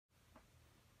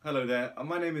Hello there,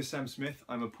 my name is Sam Smith.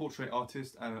 I'm a portrait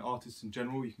artist and an artist in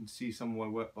general. You can see some of my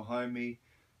work behind me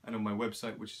and on my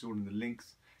website, which is all in the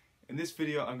links. In this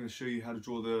video I'm going to show you how to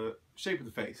draw the shape of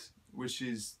the face, which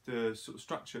is the sort of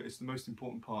structure. It's the most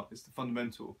important part. It's the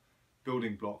fundamental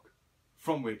building block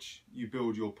from which you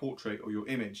build your portrait or your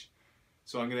image.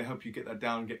 So I'm going to help you get that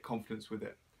down and get confidence with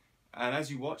it. And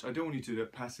as you watch, I don't want you to do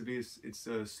it passively. It's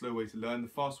a slow way to learn.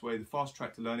 The fast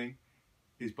track to learning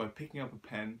is by picking up a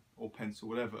pen or pencil,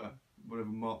 whatever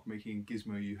mark making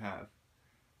gizmo you have,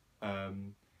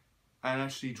 and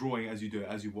actually drawing as you do it,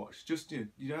 as you watch. Just you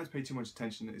don't have to pay too much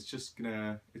attention. It's just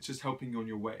helping you on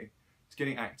your way. It's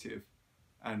getting active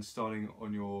and starting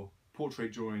on your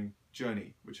portrait drawing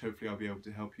journey, which hopefully I'll be able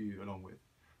to help you along with.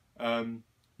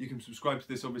 You can subscribe to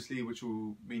this obviously, which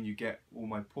will mean you get all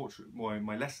my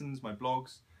my lessons, my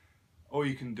blogs, or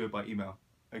you can do it by email.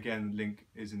 Again, the link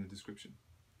is in the description.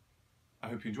 I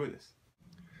hope you enjoy this.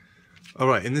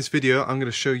 Alright, in this video I'm going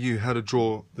to show you how to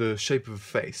draw the shape of a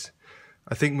face.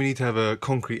 I think we need to have a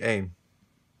concrete aim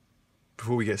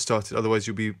before we get started, otherwise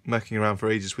you'll be mucking around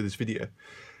for ages with this video.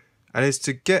 And it's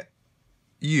to get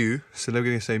you, so they're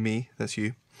going to say me, that's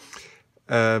you,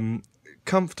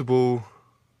 comfortable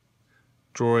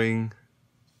drawing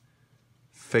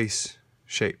face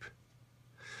shape.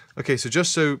 Okay, so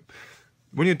just so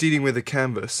when you're dealing with a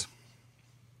canvas,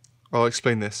 I'll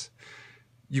explain this.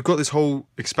 You've got this whole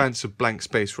expanse of blank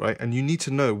space, right? And you need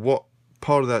to know what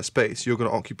part of that space you're going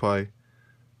to occupy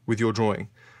with your drawing.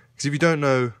 Because if you don't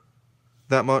know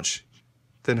that much,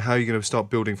 then how are you going to start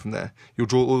building from there? You'll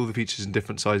draw all of the features in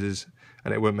different sizes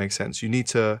and it won't make sense. You need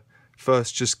to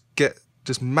first just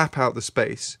map out the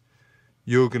space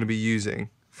you're going to be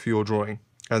using for your drawing.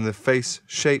 And the face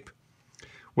shape,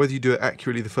 whether you do it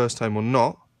accurately the first time or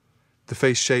not, the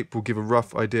face shape will give a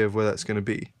rough idea of where that's going to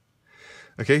be.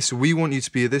 Okay, so we want you to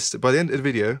be at this, by the end of the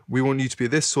video, we want you to be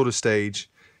at this sort of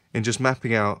stage in just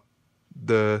mapping out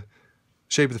the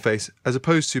shape of the face, as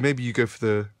opposed to maybe you go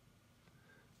for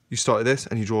you start at this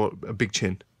and you draw a big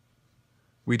chin.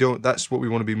 That's what we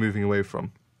want to be moving away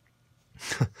from.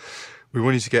 We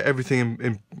want you to get everything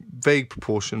in vague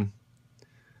proportion,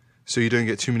 so you don't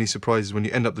get too many surprises when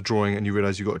you end up the drawing and you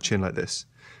realise you've got a chin like this.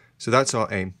 So that's our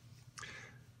aim.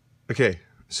 Okay,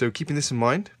 so keeping this in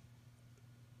mind,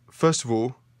 first of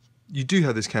all, you do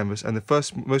have this canvas, and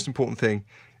the most important thing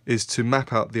is to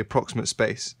map out the approximate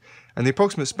space. And the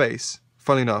approximate space,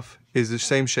 funnily enough, is the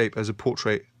same shape as a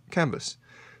portrait canvas.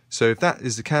 So if that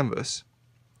is the canvas,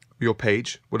 your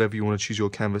page, whatever you want to choose your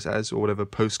canvas as, or whatever,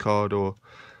 postcard or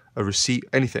a receipt,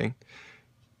 anything,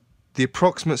 the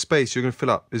approximate space you're going to fill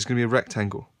up is going to be a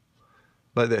rectangle,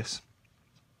 like this.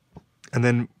 And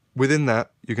then within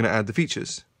that, you're going to add the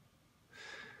features.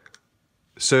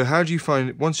 So how do you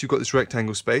find, once you've got this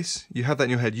rectangle space, you have that in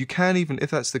your head, you can even,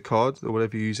 if that's the card or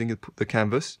whatever you're using, the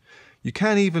canvas, you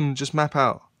can even just map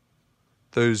out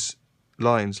those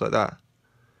lines like that.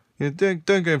 You know,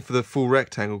 don't go in for the full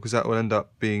rectangle, because that will end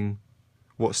up being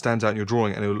what stands out in your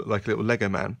drawing and it will look like a little Lego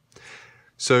man.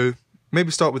 So maybe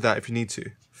start with that if you need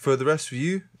to. For the rest of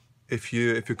you, if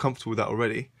you're comfortable with that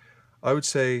already, I would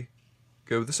say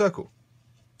go with the circle.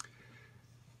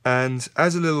 And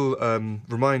as a little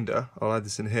reminder, I'll add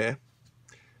this in here,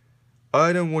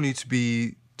 I don't want you to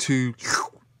be too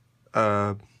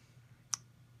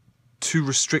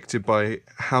restricted by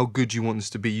how good you want this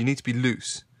to be. You need to be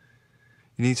loose.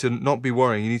 You need to not be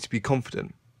worrying. You need to be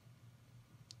confident.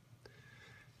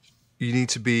 You need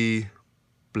to be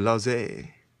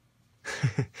blasé.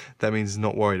 That means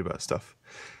not worried about stuff.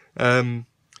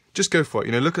 Just go for it.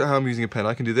 You know, look at how I'm using a pen.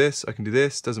 I can do this,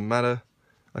 doesn't matter.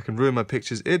 I can ruin my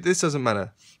pictures. This doesn't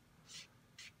matter.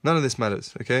 None of this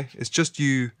matters, okay? It's just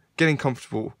you getting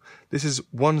comfortable. This is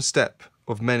one step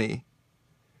of many,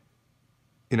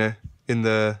 you know, in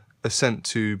the ascent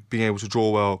to being able to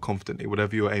draw well confidently,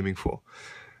 whatever you're aiming for.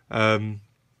 So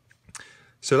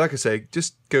like I say,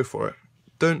 just go for it.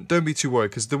 Don't be too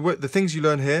worried, because the things you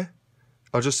learn here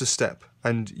are just a step,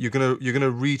 and you're gonna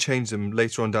re-change them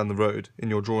later on down the road in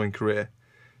your drawing career.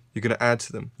 You're gonna add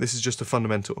to them. This is just a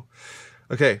fundamental.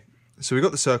 Okay, so we've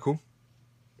got the circle,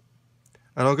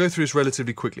 and I'll go through this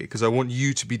relatively quickly because I want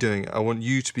you to be doing it. I want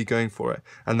you to be going for it,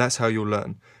 and that's how you'll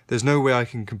learn. There's no way I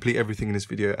can complete everything in this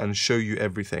video and show you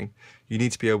everything. You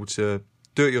need to be able to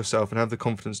do it yourself and have the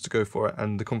confidence to go for it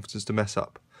and the confidence to mess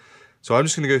up. So I'm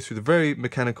just going to go through the very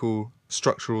mechanical,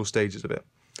 structural stages of it.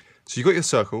 So you've got your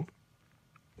circle.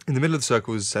 In the middle of the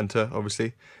circle is the center,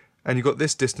 obviously, and you've got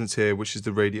this distance here, which is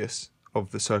the radius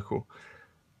of the circle.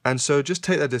 And so just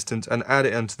take that distance and add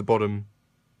it into the bottom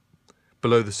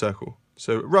below the circle.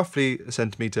 So roughly a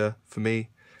centimetre for me,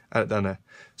 add it down there.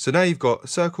 So now you've got a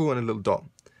circle and a little dot.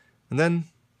 And then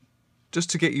just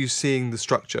to get you seeing the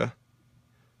structure,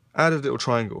 add a little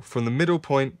triangle from the middle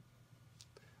point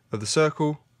of the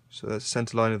circle, so that's the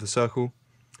center line of the circle,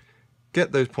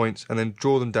 get those points and then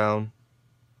draw them down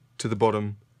to the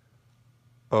bottom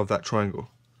of that triangle.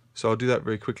 So I'll do that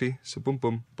very quickly. So boom,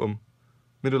 boom, boom,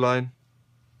 middle line,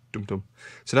 dum dum.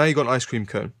 So now you've got an ice cream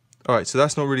cone. Alright, so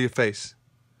that's not really a face.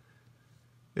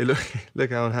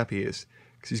 Look how unhappy he is,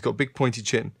 because he's got a big pointy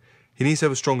chin. He needs to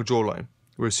have a stronger jawline.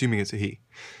 We're assuming it's a he.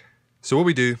 So what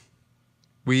we do,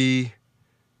 we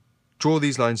draw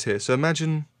these lines here. So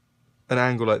imagine an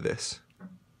angle like this.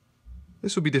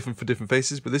 This will be different for different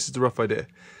faces, but this is the rough idea.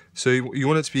 So you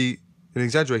want it to be in an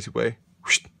exaggerated way,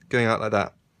 going out like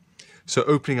that. So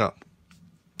opening up.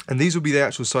 And these will be the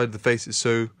actual side of the faces.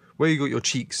 So where you got your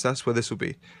cheeks, that's where this will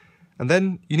be. And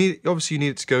then obviously you need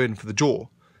it to go in for the jaw,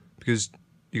 because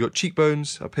you got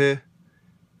cheekbones up here,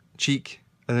 cheek,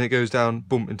 and then it goes down,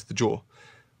 boom, into the jaw.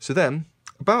 So then,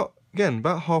 about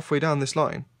halfway down this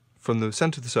line, from the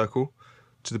center of the circle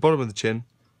to the bottom of the chin,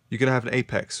 you're going to have an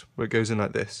apex where it goes in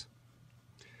like this.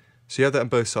 So you have that on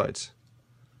both sides.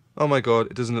 Oh my god,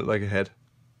 it doesn't look like a head.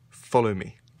 Follow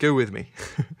me. Go with me.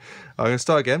 I'm going to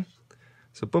start again.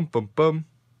 So bum, bum, bum.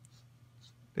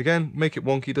 Again, make it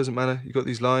wonky, doesn't matter. You've got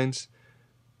these lines.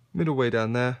 Middle way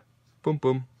down there. Boom,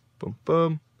 boom, boom,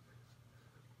 boom.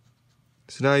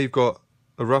 So now you've got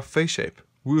a rough face shape.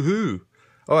 Woohoo!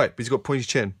 Alright, but he's got pointy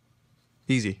chin.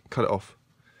 Easy, cut it off.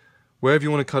 Wherever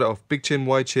you want to cut it off. Big chin,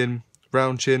 wide chin,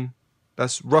 round chin.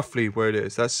 That's roughly where it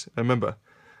is. Remember,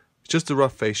 it's just a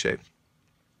rough face shape.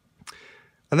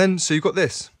 And then, so you've got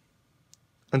this.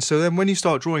 And so then when you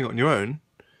start drawing it on your own,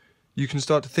 you can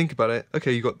start to think about it.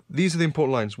 Okay, these are the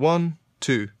important lines. 1,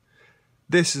 2.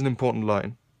 This is an important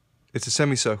line. It's a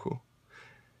semicircle.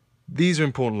 These are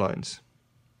important lines.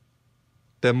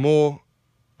 They're more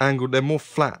angled, they're more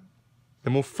flat.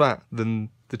 They're more flat than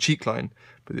the cheek line.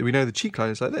 But we know the cheek line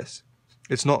is like this.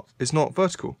 It's not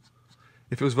vertical.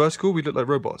 If it was vertical, we'd look like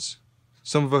robots.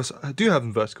 Some of us do have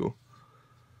them vertical.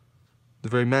 The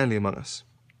very manly among us.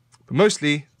 But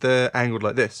mostly, they're angled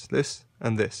like this,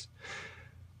 and this.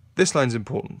 This line's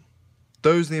important.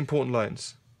 Those are the important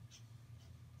lines.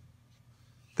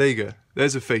 There you go.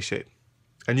 There's a face shape.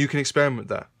 And you can experiment with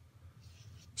that.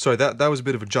 Sorry, that was a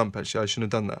bit of a jump, actually. I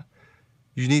shouldn't have done that.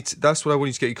 That's what I want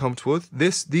you to get you comfortable with.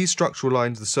 These structural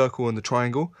lines, the circle and the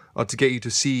triangle, are to get you to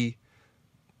see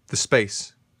the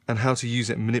space and how to use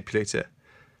it and manipulate it.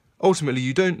 Ultimately,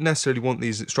 you don't necessarily want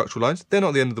these structural lines. They're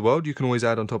not the end of the world. You can always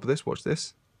add on top of this. Watch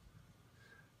this.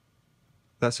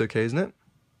 That's okay, isn't it?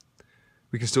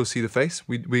 We can still see the face.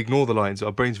 We ignore the lines.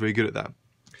 Our brain's very good at that.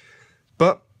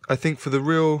 But I think for the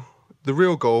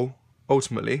real goal,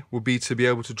 ultimately, will be to be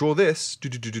able to draw this,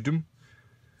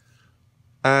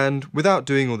 and without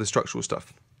doing all the structural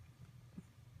stuff.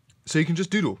 So you can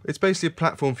just doodle. It's basically a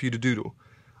platform for you to doodle.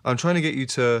 I'm trying to get you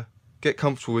to get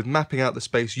comfortable with mapping out the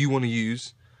space you want to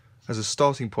use as a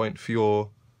starting point for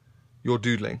your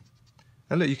doodling.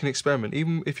 And look, you can experiment.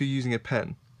 Even if you're using a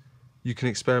pen, you can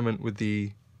experiment with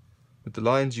the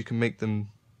lines. You can make them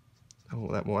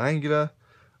that more angular.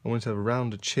 I want to have a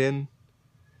rounder chin.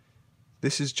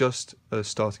 This is just a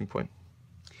starting point.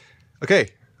 Okay,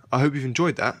 I hope you've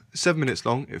enjoyed that. 7 minutes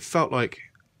long. It felt like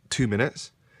 2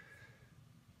 minutes.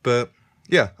 But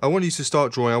yeah, I want you to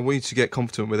start drawing. I want you to get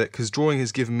confident with it, because drawing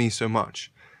has given me so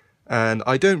much. And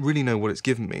I don't really know what it's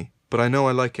given me, but I know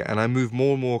I like it, and I move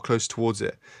more and more close towards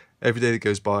it every day that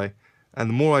goes by. And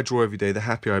the more I draw every day, the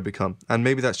happier I become. And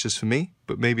maybe that's just for me,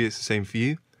 but maybe it's the same for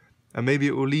you. And maybe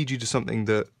it will lead you to something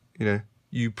that,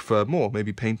 you prefer more.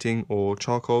 Maybe painting or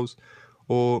charcoals,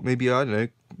 or maybe, I don't know,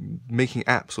 making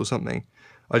apps or something.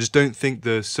 I just don't think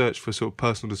the search for sort of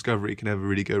personal discovery can ever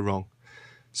really go wrong.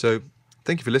 So,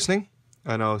 thank you for listening,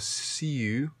 and I'll see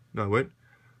you... No, I won't.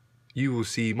 You will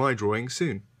see my drawing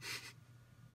soon.